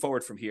moving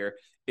forward from here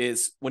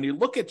is when you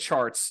look at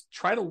charts,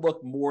 try to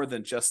look more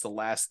than just the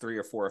last 3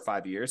 or 4 or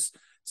 5 years.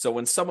 So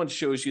when someone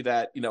shows you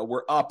that,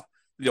 we're up,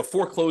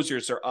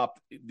 foreclosures are up,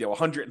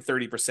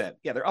 130%.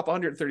 Yeah, they're up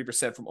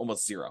 130% from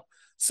almost zero.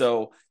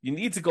 So you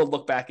need to go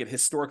look back at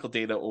historical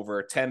data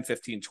over 10,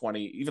 15,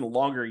 20, even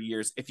longer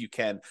years if you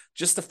can,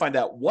 just to find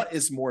out what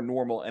is more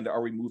normal and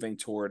are we moving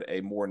toward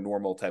a more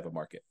normal type of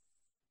market.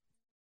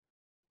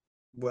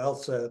 Well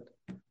said.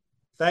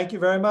 Thank you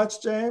very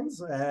much,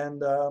 James.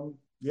 And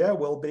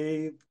we'll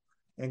be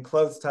in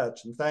close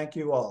touch. And thank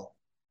you all.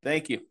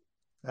 Thank you.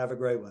 Have a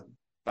great one.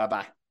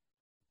 Bye-bye.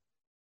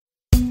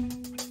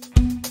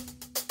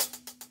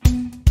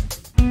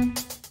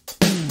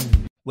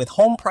 With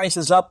home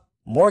prices up,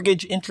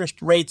 mortgage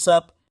interest rates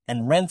up,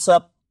 and rents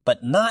up,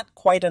 but not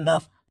quite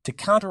enough to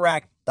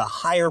counteract the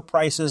higher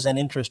prices and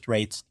interest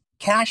rates,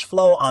 cash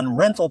flow on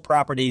rental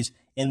properties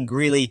in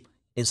Greeley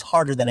is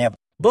harder than ever.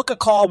 Book a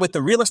call with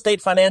the Real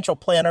Estate Financial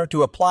Planner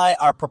to apply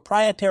our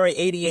proprietary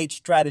 88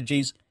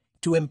 strategies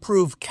to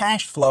improve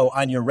cash flow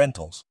on your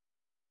rentals.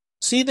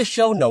 See the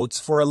show notes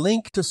for a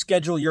link to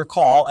schedule your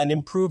call and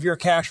improve your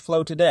cash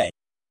flow today.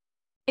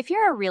 If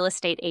you're a real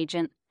estate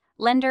agent,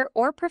 lender,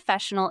 or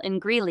professional in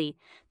Greeley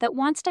that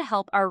wants to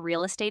help our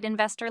real estate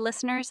investor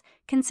listeners,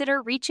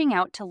 consider reaching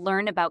out to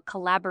learn about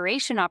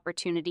collaboration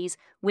opportunities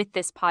with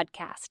this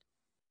podcast.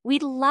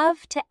 We'd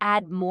love to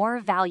add more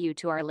value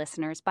to our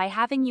listeners by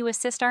having you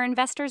assist our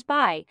investors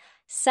buy,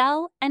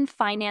 sell, and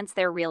finance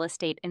their real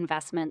estate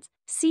investments.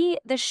 See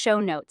the show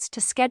notes to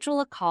schedule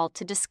a call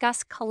to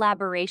discuss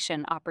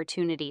collaboration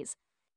opportunities.